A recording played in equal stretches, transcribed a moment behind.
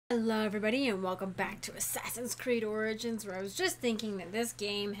Hello everybody and welcome back to Assassin's Creed Origins, where I was just thinking that this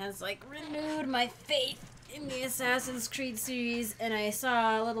game has like renewed my faith in the Assassin's Creed series, and I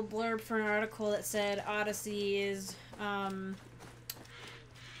saw a little blurb for an article that said Odyssey is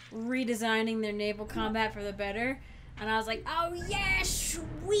redesigning their naval combat for the better, and I was like, oh yeah,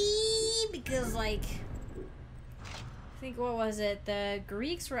 sweet, because like I think, what was it, the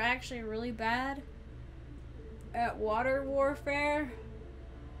Greeks were actually really bad at water warfare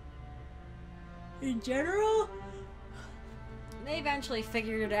in general. They eventually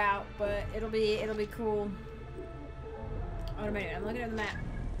figured it out, but it'll be cool. Wait a minute, I'm looking at the map.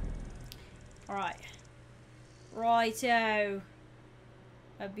 Alright. Righto.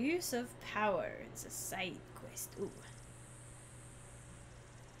 Abuse of power. It's a side quest. Ooh.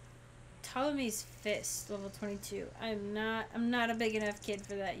 Ptolemy's Fist, level 22. I'm not a big enough kid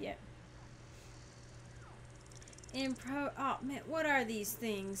for that yet. Oh man, what are these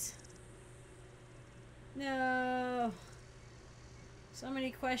things? No. So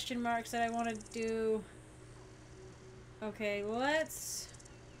many question marks that I want to do. Okay, let's...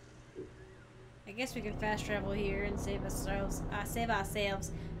 I guess we can fast travel here and save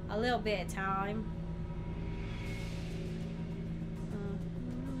ourselves a little bit of time.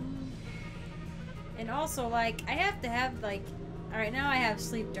 And also, like, I have to have, like... Alright, now I have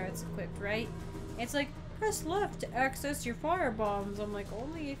sleep darts equipped, right? It's like, press left to access your fire bombs. I'm like,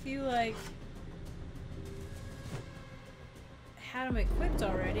 only if you, like... had them equipped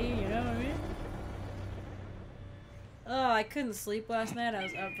already, you know what I mean? Oh, I couldn't sleep last night. I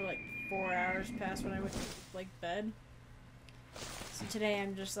was up for like 4 hours past when I went to like bed. So today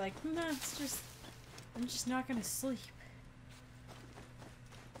I'm just like, no, I'm just not gonna sleep.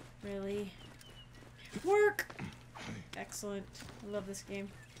 Really? Work! Excellent. I love this game.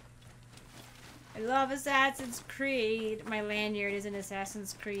 I love Assassin's Creed. My lanyard is an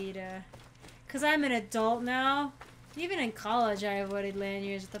Assassin's Creed, 'cause I'm an adult now. Even in college, I avoided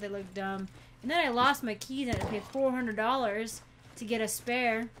lanyards. I thought they looked dumb. And then I lost my keys and I paid $400 to get a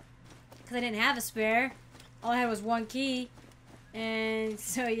spare. Because I didn't have a spare. All I had was one key. And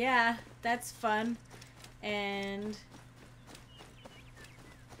so, yeah, that's fun. And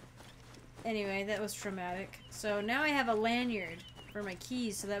anyway, that was traumatic. So now I have a lanyard for my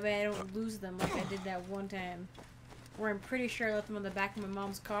keys so that way I don't lose them like I did that one time. Where I'm pretty sure I left them on the back of my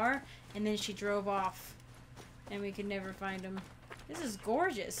mom's car and then she drove off. And we could never find them. This is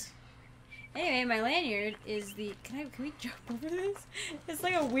gorgeous. Anyway, my lanyard is the... Can we jump over this? It's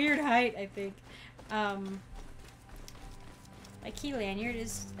like a weird height, I think. My key lanyard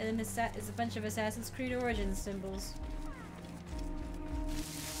is a bunch of Assassin's Creed Origins symbols.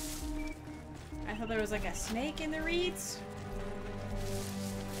 I thought there was like a snake in the reeds.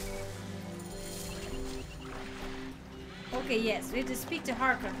 Okay, yes, we have to speak to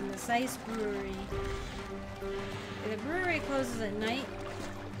Harka from the Sice Brewery. The brewery closes at night.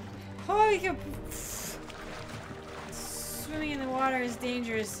 Oh, you can... Swimming in the water is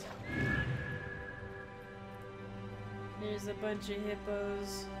dangerous. There's a bunch of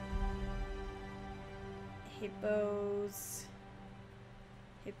hippos. Hippos.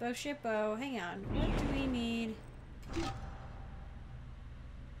 Hippo shippo. Hang on. What do we need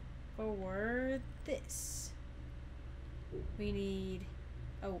for this? We need...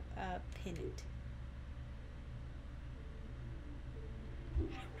 Oh, a pennant. I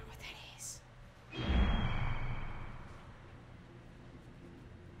don't know what that is.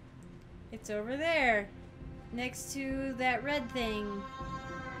 It's over there. Next to that red thing.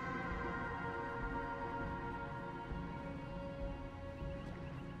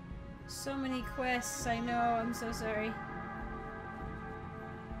 So many quests, I know. I'm so sorry.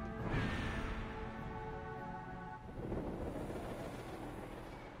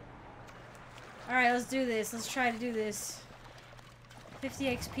 Alright, let's do this. Let's try to do this. 50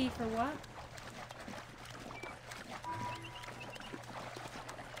 XP for what?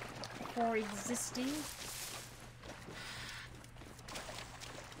 For existing.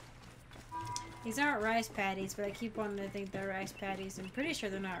 These aren't rice patties, but I keep wanting to think they're rice patties. I'm pretty sure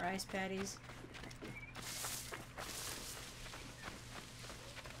they're not rice patties.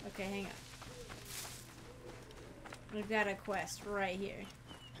 Okay, hang on. We've got a quest right here.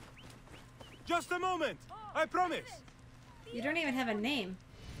 Just a moment! I promise! You don't even have a name.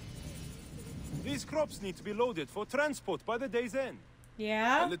 These crops need to be loaded for transport by the day's end.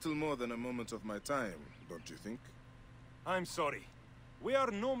 Yeah? A little more than a moment of my time, don't you think? I'm sorry. We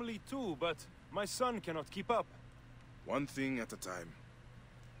are normally two, but my son cannot keep up. One thing at a time.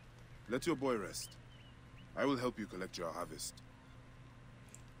 Let your boy rest. I will help you collect your harvest.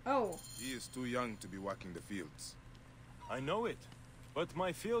 Oh. He is too young to be working the fields. I know it. But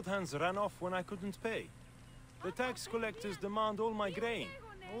my field hands ran off when I couldn't pay. The tax collectors demand all my grain,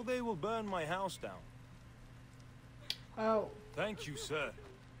 or they will burn my house down. Oh. Thank you, sir.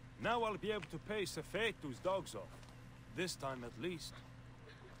 Now I'll be able to pay Sefetu's dogs off. This time at least.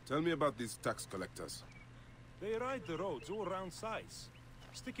 Tell me about these tax collectors. They ride the roads all around Sais,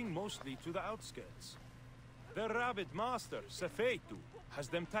 sticking mostly to the outskirts. Their rabid master, Sefetu, has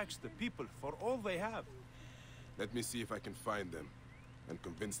them tax the people for all they have. Let me see if I can find them and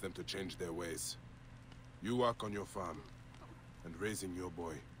convince them to change their ways. You work on your farm and raising your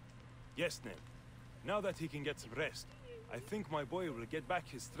boy. Yes, Ned. Now that he can get some rest, I think my boy will get back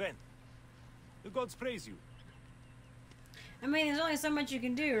his strength. The gods praise you. I mean, there's only so much you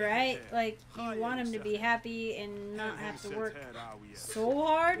can do, right? Like, you want him to be happy and not have to work so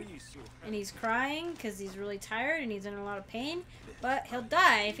hard. And he's crying because he's really tired and he's in a lot of pain. But he'll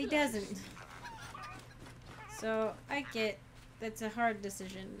die if he doesn't. So, I get that's a hard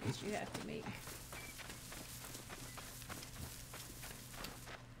decision that you have to make.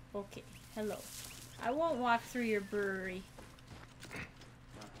 Okay, hello. I won't walk through your brewery.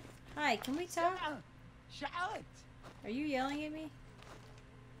 Hi, can we talk? Are you yelling at me?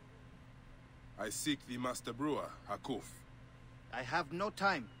 I seek the master brewer, Hakuf. I have no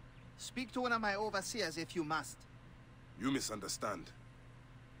time. Speak to one of my overseers if you must. You misunderstand.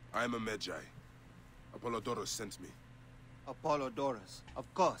 I am a Magi. Apollodorus sent me. Apollodorus, of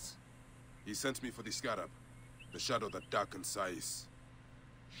course. He sent me for the Scarab, the shadow that darkens Sais.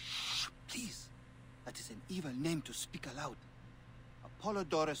 Shh, please. That is an evil name to speak aloud.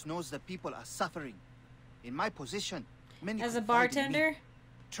 Apollodorus knows the people are suffering. In my position, many as a confide in me. bartender?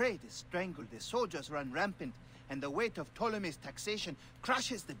 Trade is strangled, the soldiers run rampant, and the weight of Ptolemy's taxation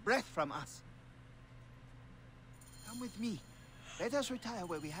crushes the breath from us. Come with me. Let us retire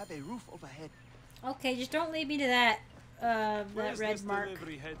where we have a roof overhead. Okay, just don't lead me to that Where's red this mark.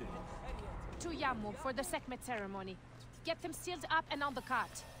 delivery headed? To Yamu for the Sekhmet ceremony. Get them sealed up and on the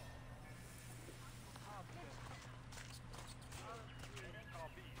cart.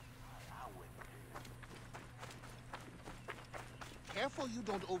 Careful you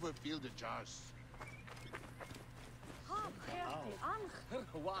don't overfill the jars.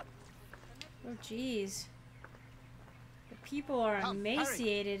 What? Oh, jeez. The people are Come, hurry.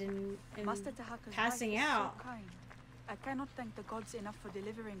 emaciated and Master Tahaka's passing wife is out. So kind. I cannot thank the gods enough for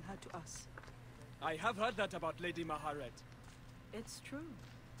delivering her to us. I have heard that about Lady Maharet. It's true.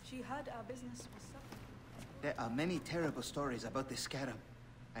 She heard our business was suffering. There are many terrible stories about the Scarab.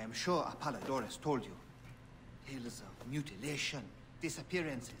 I am sure Apollodorus told you. Tales of mutilation,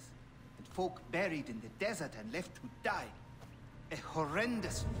 disappearances, and folk buried in the desert and left to die. A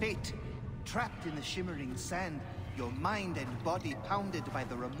horrendous fate, trapped in the shimmering sand, your mind and body pounded by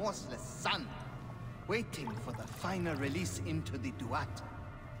the remorseless sun, waiting for the final release into the Duat.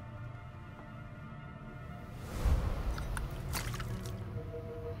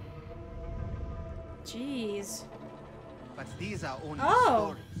 Jeez. But these are only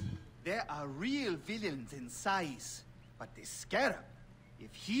Oh. stories. There are real villains in Sais. But the Scarab,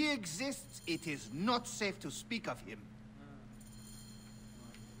 if he exists, it is not safe to speak of him.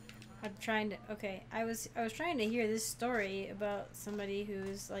 I'm trying to. Okay, I was trying to hear this story about somebody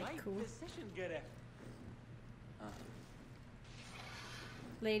who's like cool.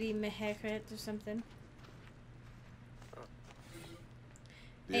 Lady Meheret or something.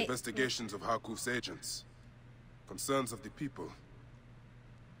 The Hey. investigations of Hakuf's agents. Concerns of the people.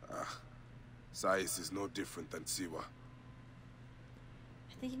 Sais is no different than Siwa.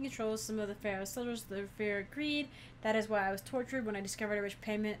 I think he controls some of the Pharaoh's soldiers. The Pharaoh agreed. That is why I was tortured. When I discovered I wished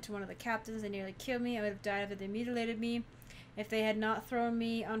payment to one of the captains, they nearly killed me. I would have died if they mutilated me. If they had not thrown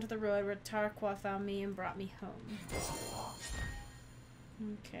me onto the road where Tarqua found me and brought me home.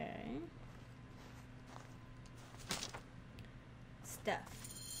 Okay. Stuff.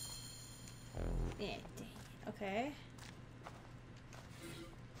 Yeah, dang. Okay.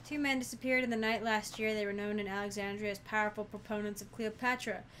 2 men disappeared in the night last year. They were known in Alexandria as powerful proponents of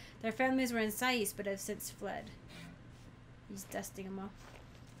Cleopatra. Their families were in Sais, but have since fled. He's dusting them off.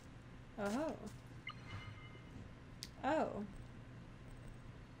 Oh. Oh.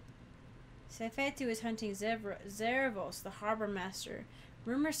 Sefetu is hunting Zervos, the harbor master.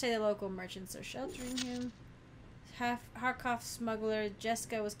 Rumors say the local merchants are sheltering him. Harkov smuggler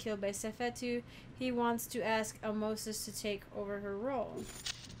Jessica was killed by Sefetu. He wants to ask Almosis to take over her role.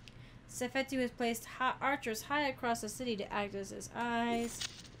 Sefetu has placed archers high across the city to act as his eyes.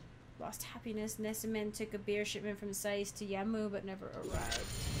 Lost happiness. Nesimen took a beer shipment from Sais to Yamu but never arrived.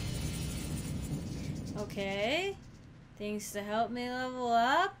 Okay. Things to help me level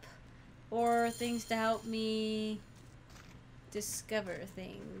up? Or things to help me discover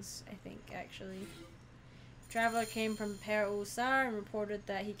things, I think, actually. Traveler came from Per Usar and reported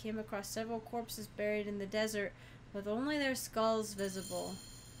that he came across several corpses buried in the desert with only their skulls visible.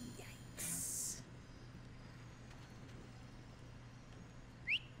 Yikes.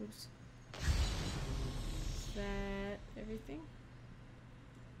 Oops. Is that everything?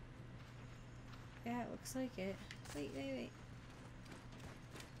 Yeah, it looks like it. Wait.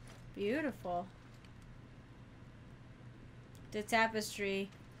 Beautiful. The tapestry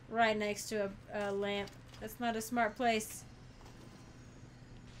right next to a lamp. That's not a smart place.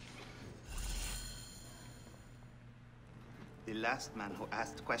 The last man who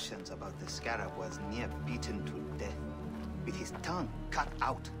asked questions about the Scarab was near beaten to death, with his tongue cut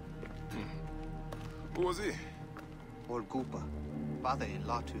out. Who was he? Old Goopa,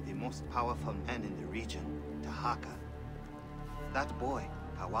 father-in-law to the most powerful man in the region, Tahaka. That boy,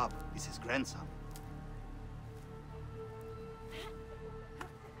 Kawab, is his grandson.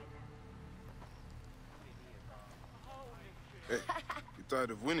 Hey, you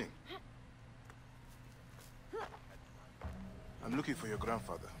tired of winning? I'm looking for your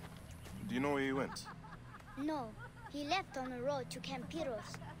grandfather. Do you know where he went? No, he left on the road to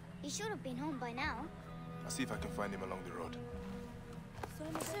Campiros. He should have been home by now. I'll see if I can find him along the road.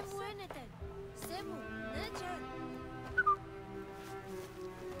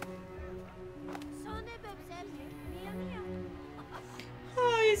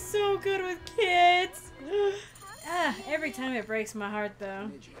 Oh, he's so good with kids. Every time it breaks my heart,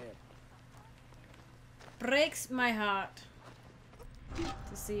 though. Breaks my heart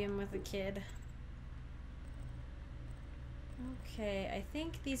to see him with a kid. Okay, I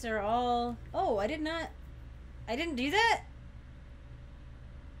think these are all... Oh, I didn't do that?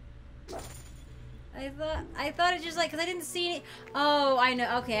 I thought it just like, because I didn't see any... Oh, I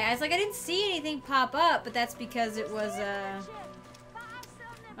know, okay. I was like, I didn't see anything pop up, but that's because it was,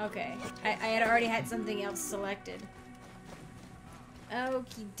 okay. I had already had something else selected.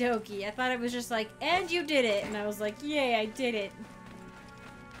 Okie dokie. I thought it was just like, and you did it. And I was like, yay, I did it.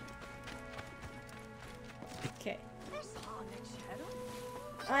 Okay.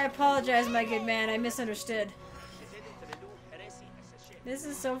 I apologize, my good man. I misunderstood. This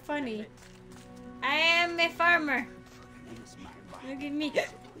is so funny. I am a farmer. Look at me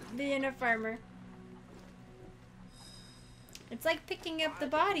being a farmer. It's like picking up the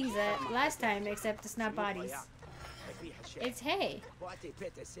bodies last time, except it's not bodies. It's hay.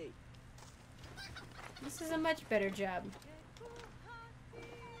 This is a much better job.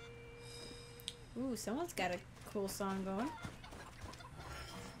 Ooh, someone's got a cool song going.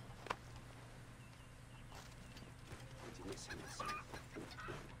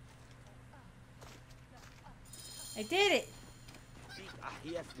 I did it!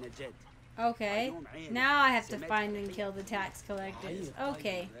 Okay, now I have to find and kill the tax collectors.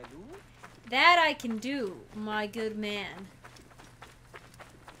 Okay. That I can do, my good man.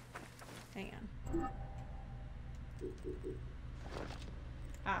 Hang on.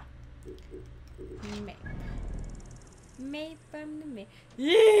 Ah. Map. Map from the map.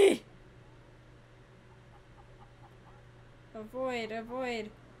 Yee! Avoid,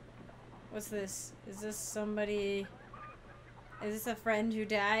 avoid. What's this? Is this somebody... Is this a friend who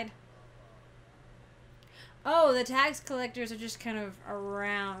died? Oh, the tax collectors are just kind of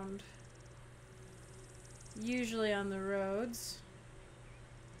around. Usually on the roads.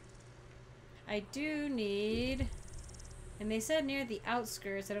 I do need... And they said near the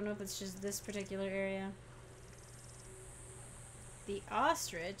outskirts. I don't know if it's just this particular area. The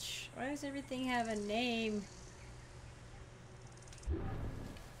ostrich? Why does everything have a name?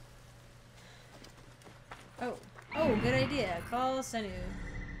 Oh. Oh, good idea. Call Senu.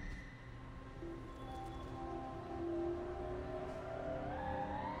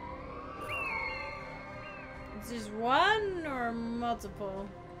 Is this one or multiple?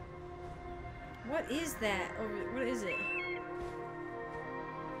 What is that? What is it?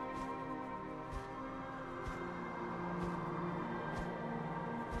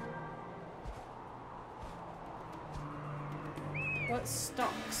 What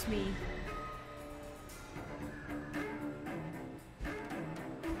stalks me?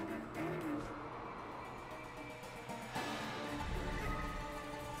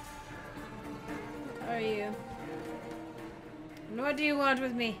 Are you? And what do you want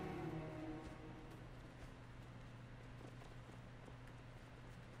with me?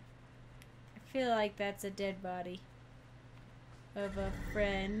 I feel like that's a dead body of a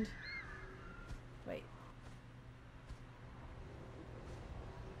friend. Wait.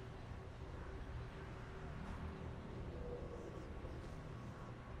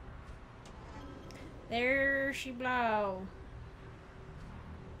 There she blow.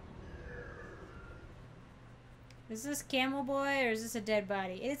 Is this Camel Boy or is this a dead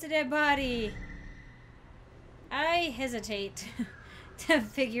body? It's a dead body! I hesitate to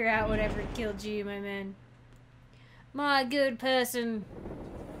figure out whatever killed you, my man. My good person.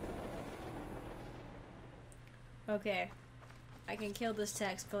 Okay. I can kill this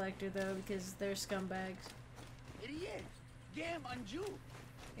tax collector though because they're scumbags. Idiot! Damn, Anju!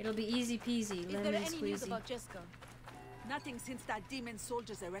 It'll be easy peasy, Is there lemon any news squeezy. about Jessica? Nothing since that demon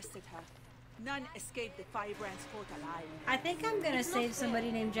soldiers arrested her. None escaped the Firebrand's fort alive. I think I'm gonna It's not save fair.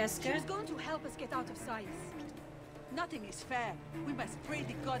 somebody named She Jessica. was going to help us get out of sight. Nothing is fair. We must pray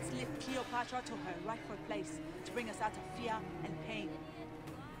the gods lift Cleopatra to her rightful place to bring us out of fear and pain.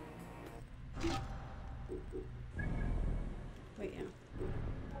 Wait, yeah.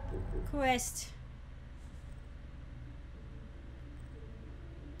 Quest.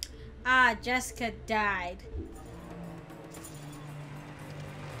 Ah, Jessica died.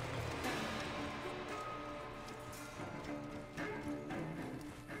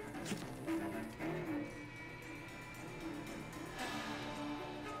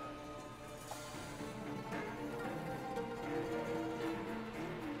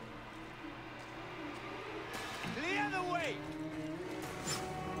 Clear the way!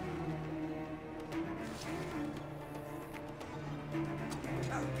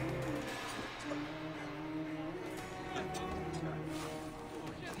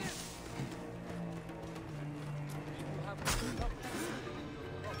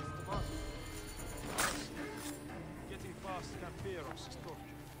 Getting past Camperos is torture.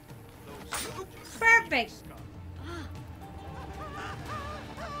 Those soldiers- Perfect!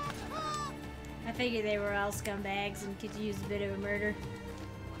 I figured they were all scumbags and could use a bit of a murder.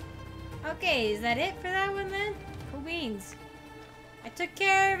 Okay, is that it for that one then? Cool beans. I took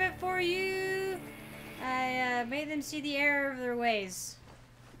care of it for you. I made them see the error of their ways.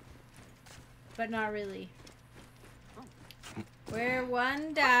 But not really. Where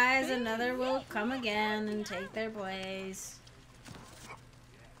one dies, another will come again and take their place.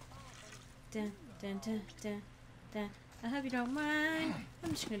 Dun, dun, dun, dun, dun. I hope you don't mind.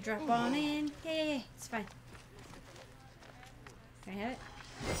 I'm just gonna drop on in. Yeah, it's fine. Can I have it?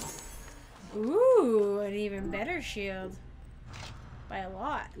 Ooh, an even better shield. By a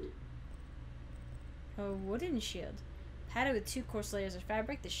lot. A wooden shield. Padded with 2 coarse layers of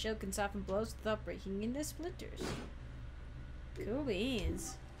fabric, the shield can soften blows without breaking into splinters. Cool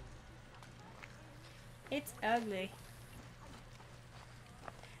beans. It's ugly.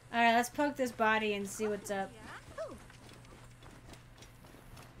 Alright, let's poke this body and see what's up.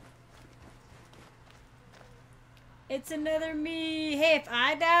 It's another me. Hey, if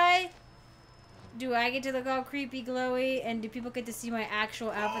I die, do I get to look all creepy glowy? And do people get to see my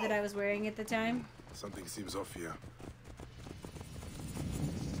actual outfit that I was wearing at the time? Something seems off here.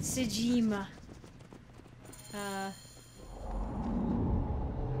 Sejima.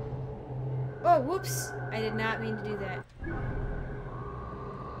 Oh, whoops. I did not mean to do that.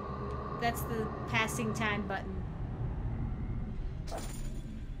 That's the passing time button.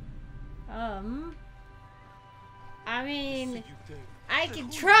 I mean, I can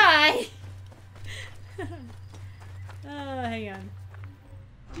try. Oh, hang on.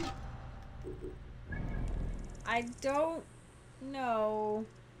 I don't know.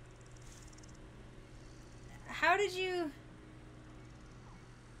 How did you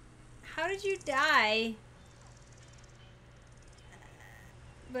die?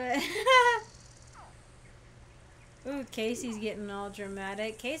 But ooh, Casey's getting all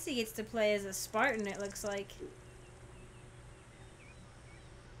dramatic. Casey gets to play as a Spartan, it looks like.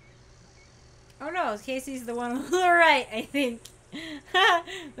 Oh no, Casey's the one on the right, I think.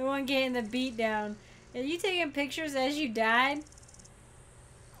 The one getting the beat down. Are you taking pictures as you died?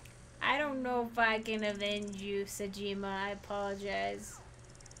 I don't know if I can avenge you, Sejima. I apologize.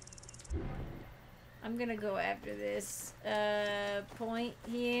 I'm gonna go after this point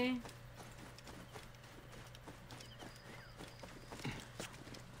here.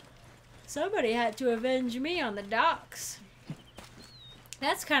 Somebody had to avenge me on the docks.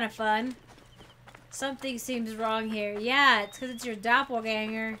 That's kind of fun. Something seems wrong here. Yeah, it's because it's your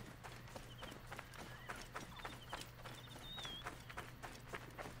doppelganger.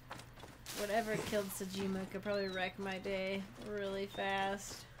 Whatever killed Sejima could probably wreck my day really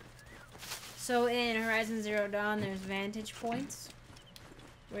fast. So in Horizon Zero Dawn, there's vantage points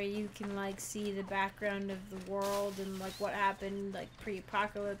where you can like see the background of the world and like what happened like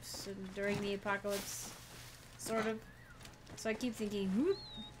pre-apocalypse and during the apocalypse, sort of. So I keep thinking, whoop.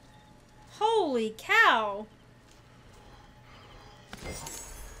 Holy cow!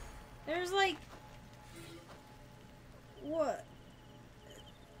 There's like, what?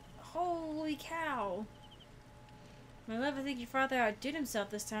 Holy cow! My love, I think your father outdid himself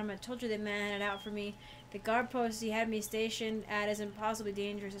this time. I told you the man had it out for me. The guard post he had me stationed at is impossibly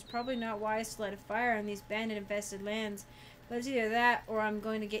dangerous. It's probably not wise to light a fire on these bandit-infested lands. But it's either that, or I'm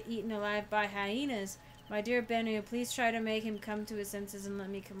going to get eaten alive by hyenas. My dear Bennu, please try to make him come to his senses and let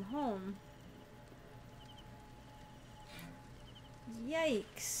me come home.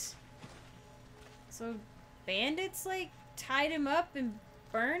 Yikes. So, bandits, like, tied him up and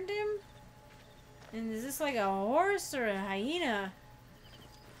burned him? And is this like a horse or a hyena?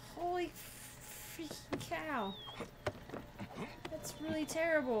 Holy freaking cow. That's really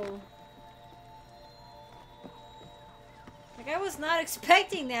terrible. Like, I was not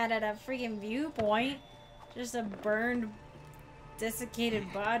expecting that at a freaking viewpoint. Just a burned,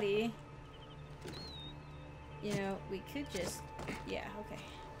 desiccated body. You know, we could just... Yeah, okay.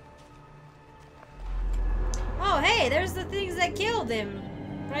 Oh, hey, there's the things that killed him.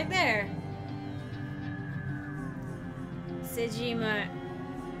 Right there. Sejima,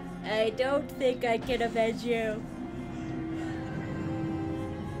 I don't think I can avenge you.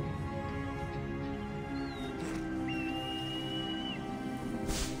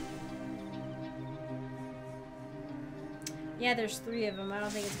 Yeah, there's 3 of them. I don't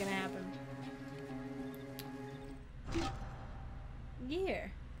think it's gonna happen.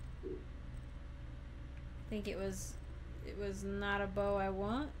 Here. I think it was not a bow I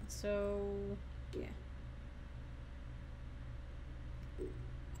want, so yeah.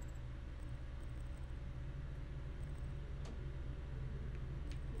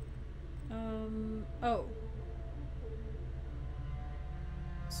 Oh.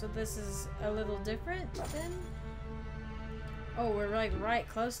 So this is a little different then? Oh, we're like right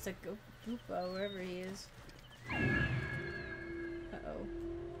close to Goopa, wherever he is. Uh-oh.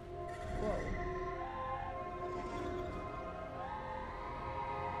 Whoa.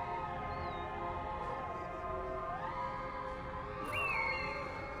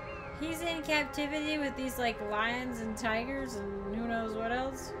 He's in captivity with these like lions and tigers and who knows what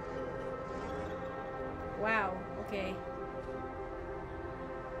else. Wow, okay.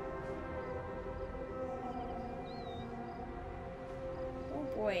 Oh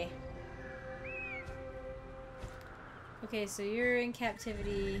boy. Okay, so you're in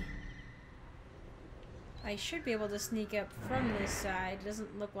captivity. I should be able to sneak up from this side.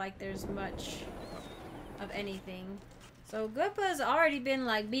 Doesn't look like there's much of anything. So Goopa's already been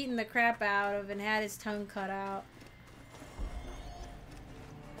like beaten the crap out of and had his tongue cut out.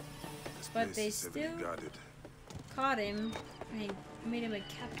 But they still caught him. I mean, made him a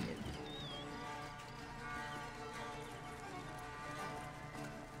captive.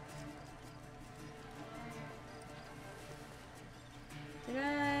 Did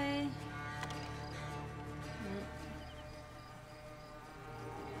I? No.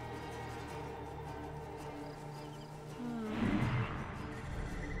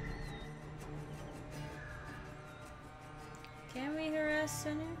 Can we harass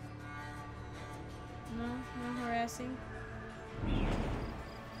Center? No, no harassing.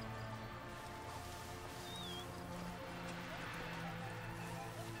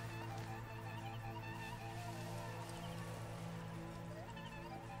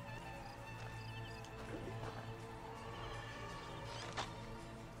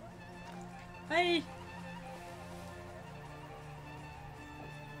 Hi.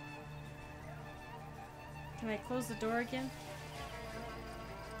 Can I close the door again?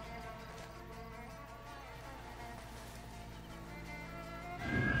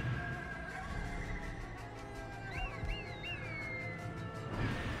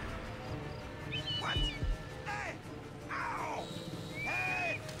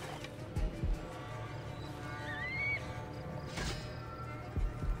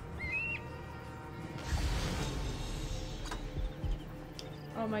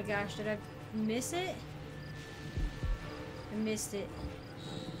 Oh my gosh, did I miss it? I missed it.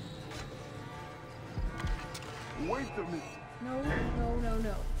 Wait a minute. No, no, no,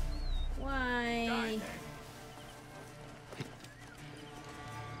 no. Why?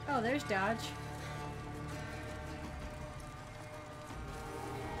 Oh, there's dodge.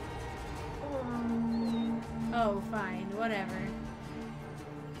 Oh, fine, whatever.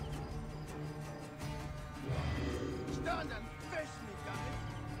 Stand and face me, damn it.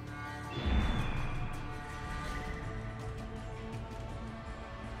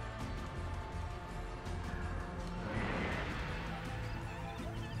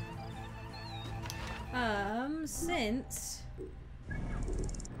 Since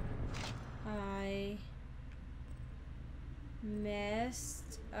I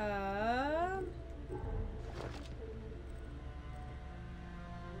messed up,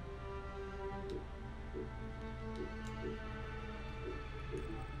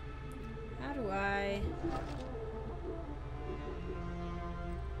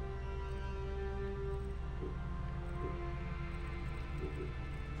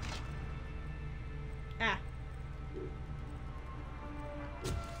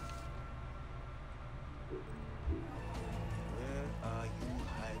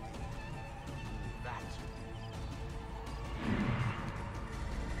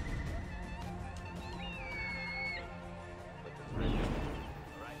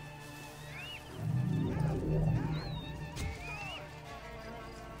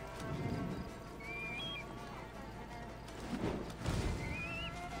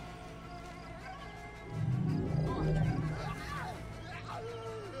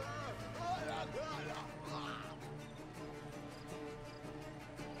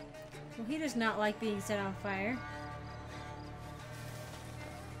 he does not like being set on fire.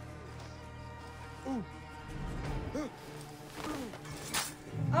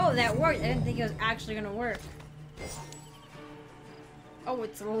 Oh, that worked. I didn't think it was actually gonna work. Oh,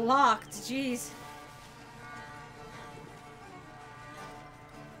 it's locked. Jeez.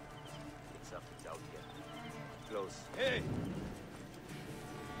 Something's out here. Close. Hey!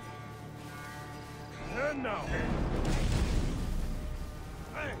 And now!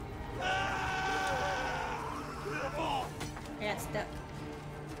 Hey! I got stuck.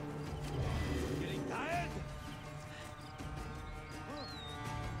 Getting tired?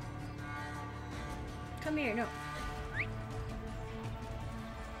 Come here, no.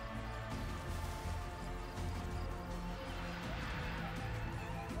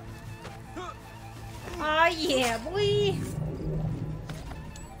 Aw, yeah, boy!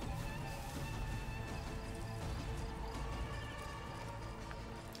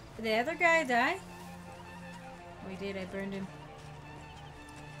 Did the other guy die? Oh, he did. I burned him.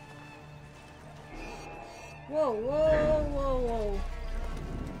 Whoa, whoa, whoa, whoa.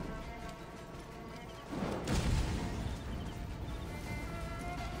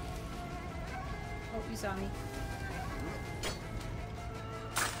 Oh, you saw me.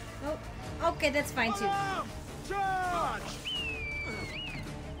 Oh, okay, that's fine too. Charge!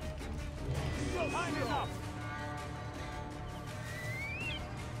 Time is up!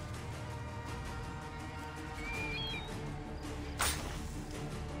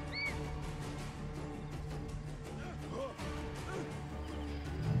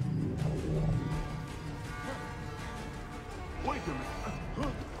 Wait a minute.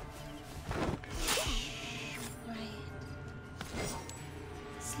 Quiet.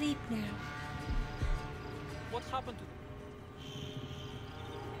 Sleep now. What happened to them?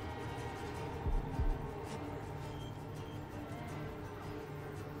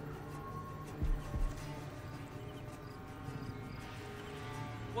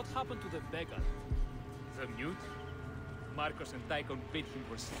 What happened to the beggar? The mute? Marcos and Tychon beat him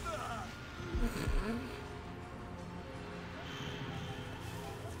for sin.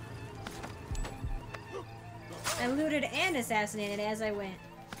 I looted and assassinated as I went.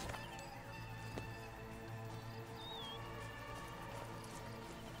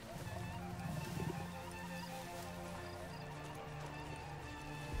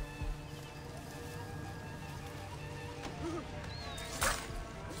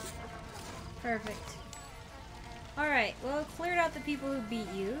 Perfect. Alright, well, it cleared out the people who beat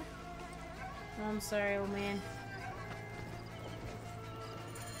you. Oh, I'm sorry, old man.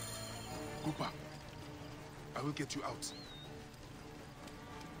 Cooper, I will get you out.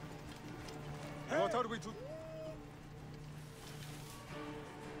 What are we to...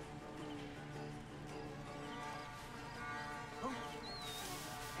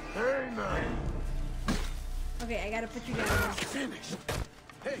 Hey, man! Okay, I gotta put you down now. Finished.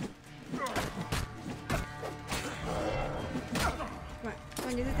 Hey! Come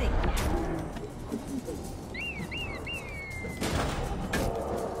on, do the thing.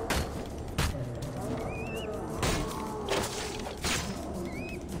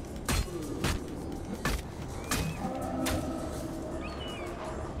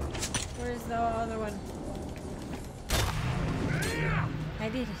 Where's the other one? I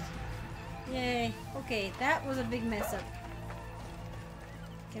did it. Yay. Okay, that was a big mess up.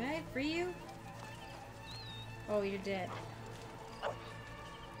 Can I free you? Oh, you're dead.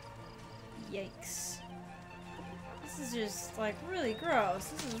 Yikes. This is just, like, really gross.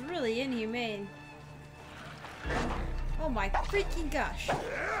 This is really inhumane. Oh my freaking gosh. And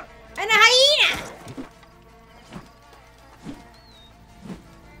a hyena!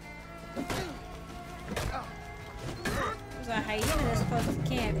 There's a hyena that's supposed to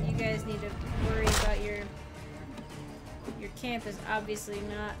camp. You guys need to worry about your camp is obviously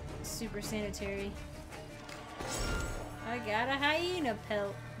not super sanitary. I got a hyena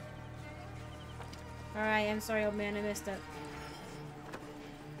pelt. Alright, I'm sorry, old man, I messed up.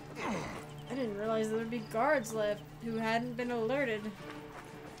 I didn't realize there would be guards left who hadn't been alerted.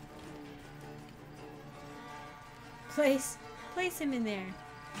 Place him in there.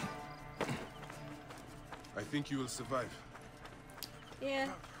 I think you will survive. Yeah.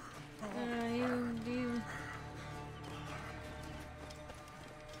 You.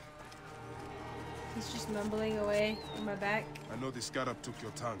 He's just mumbling away on my back. I know the Scarab took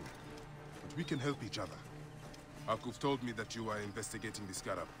your tongue, but we can help each other. Akuf told me that you are investigating the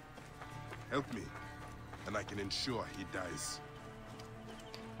Scarab. Help me, and I can ensure he dies.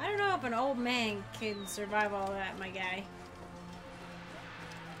 I don't know if an old man can survive all that, my guy.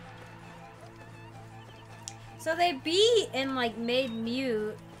 So they beat and like made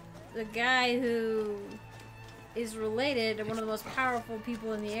mute the guy who is related to one of the most powerful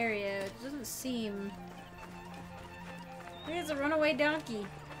people in the area. It doesn't seem... I think it's a runaway donkey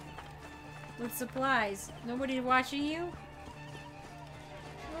with supplies. Nobody's watching you?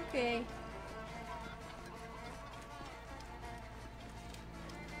 Okay.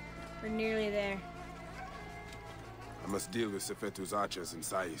 We're nearly there. I must deal with Sefetu's archers in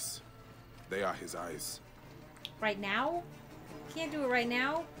Sais. They are his eyes. Right now? Can't do it right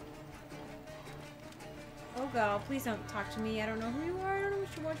now. Oh god, please don't talk to me. I don't know who you are. I don't know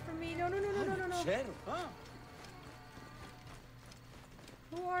what you want from me. No, no, no, no, no, no, no.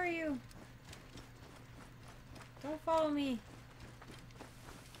 Who are you? Don't follow me.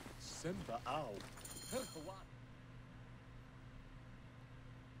 Simba Ow.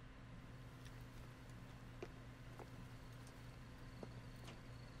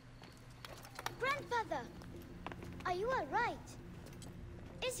 Grandfather, are you all right?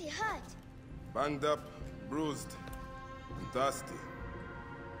 Is he hurt? Banged up, bruised, and thirsty.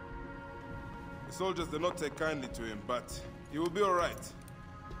 The soldiers did not take kindly to him, but he will be all right.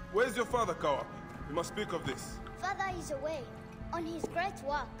 Where's your father, Kawap? We must speak of this. Father is away, on his great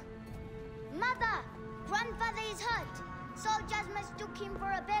work. Mother! Grandfather is hurt. Soldiers mistook him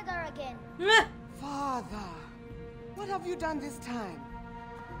for a beggar again. Father, what have you done this time?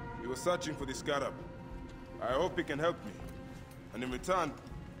 He was searching for the Scarab. I hope he can help me. And in return,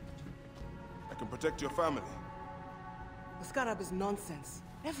 I can protect your family. The Scarab is nonsense.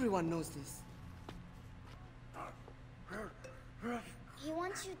 Everyone knows this. He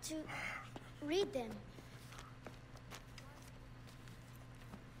wants you to read them.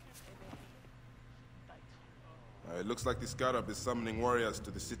 It looks like the Scarab is summoning warriors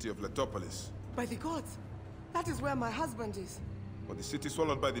to the city of Letopolis. By the gods! That is where my husband is. Or the city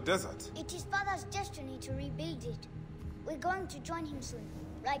swallowed by the desert. It is Father's destiny to rebuild it. We're going to join him soon.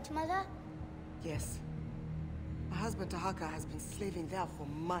 Right, Mother? Yes. My husband Tahaka has been slaving there for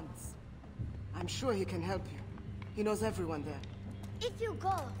months. I'm sure he can help you. He knows everyone there. If you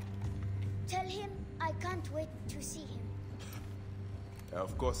go, tell him I can't wait to see him.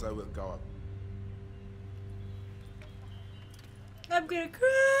 Of course I will, Kawap. I'm gonna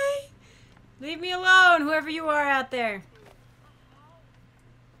cry! Leave me alone, whoever you are out there.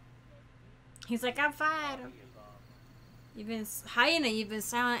 He's like, I'm fine. Hyena, you've been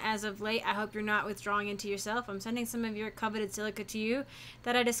silent as of late. I hope you're not withdrawing into yourself. I'm sending some of your coveted silica to you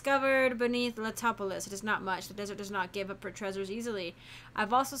that I discovered beneath Letopolis. It is not much. The desert does not give up her treasures easily.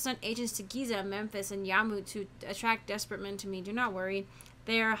 I've also sent agents to Giza, Memphis, and Yamu to attract desperate men to me. Do not worry.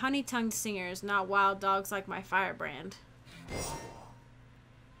 They are honey-tongued singers, not wild dogs like my firebrand.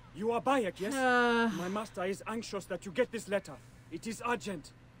 You are Bayek, yes? My master is anxious that you get this letter. It is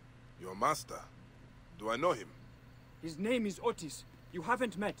urgent. Your master? Do I know him? His name is Otis. You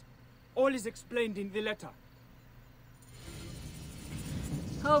haven't met. All is explained in the letter.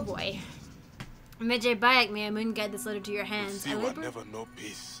 Oh boy. Medjay Bayek, may I moon guide this letter to your hands. Siwa never know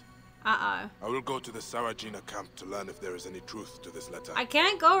peace. I will go to the Sarajina camp to learn if there is any truth to this letter. I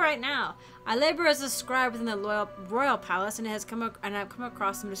can't go right now. I labor as a scribe within the royal palace, and I've come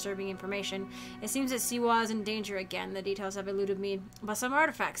across some disturbing information. It seems that Siwa is in danger again. The details have eluded me, but some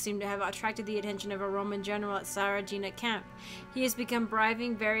artifacts seem to have attracted the attention of a Roman general at Sarajina camp. He has begun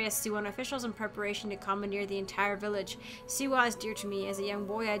bribing various Siwan officials in preparation to commandeer the entire village. Siwa is dear to me. As a young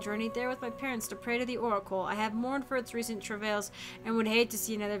boy, I journeyed there with my parents to pray to the oracle. I have mourned for its recent travails and would hate to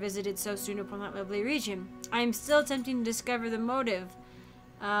see another visited so soon upon that lovely region. I am still attempting to discover the motive.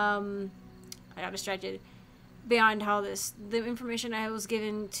 I got distracted. Beyond all this, the information I was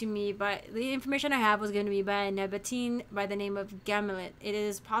given to me by the information I have was given to me by a Nabatine by the name of Gamilet. It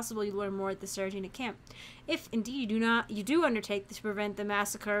is possible you learn more at the Sarajina camp. If indeed you do undertake to prevent the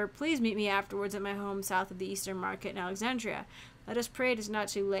massacre, please meet me afterwards at my home south of the Eastern Market in Alexandria. Let us pray it is not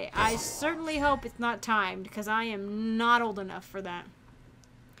too late. I certainly hope it's not timed, because I am not old enough for that.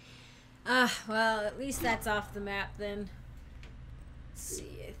 Well, at least that's off the map then. Let's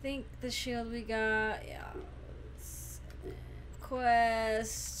see, I think the shield we got, yeah.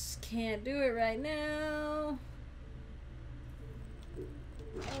 Quests, can't do it right now.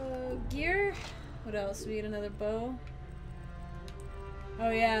 Gear? What else? We get another bow. Oh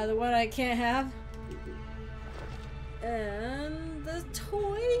yeah, the one I can't have. And the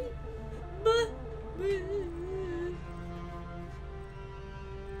toy.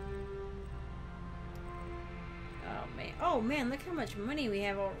 Oh man, look how much money we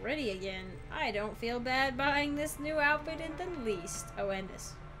have already again. I don't feel bad buying this new outfit in the least. Oh, and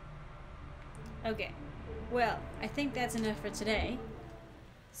this. Okay. Well, I think that's enough for today.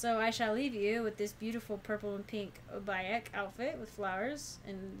 So I shall leave you with this beautiful purple and pink Obayek outfit with flowers,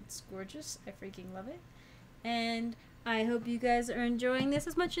 and it's gorgeous. I freaking love it. And I hope you guys are enjoying this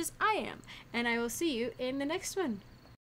as much as I am. And I will see you in the next one.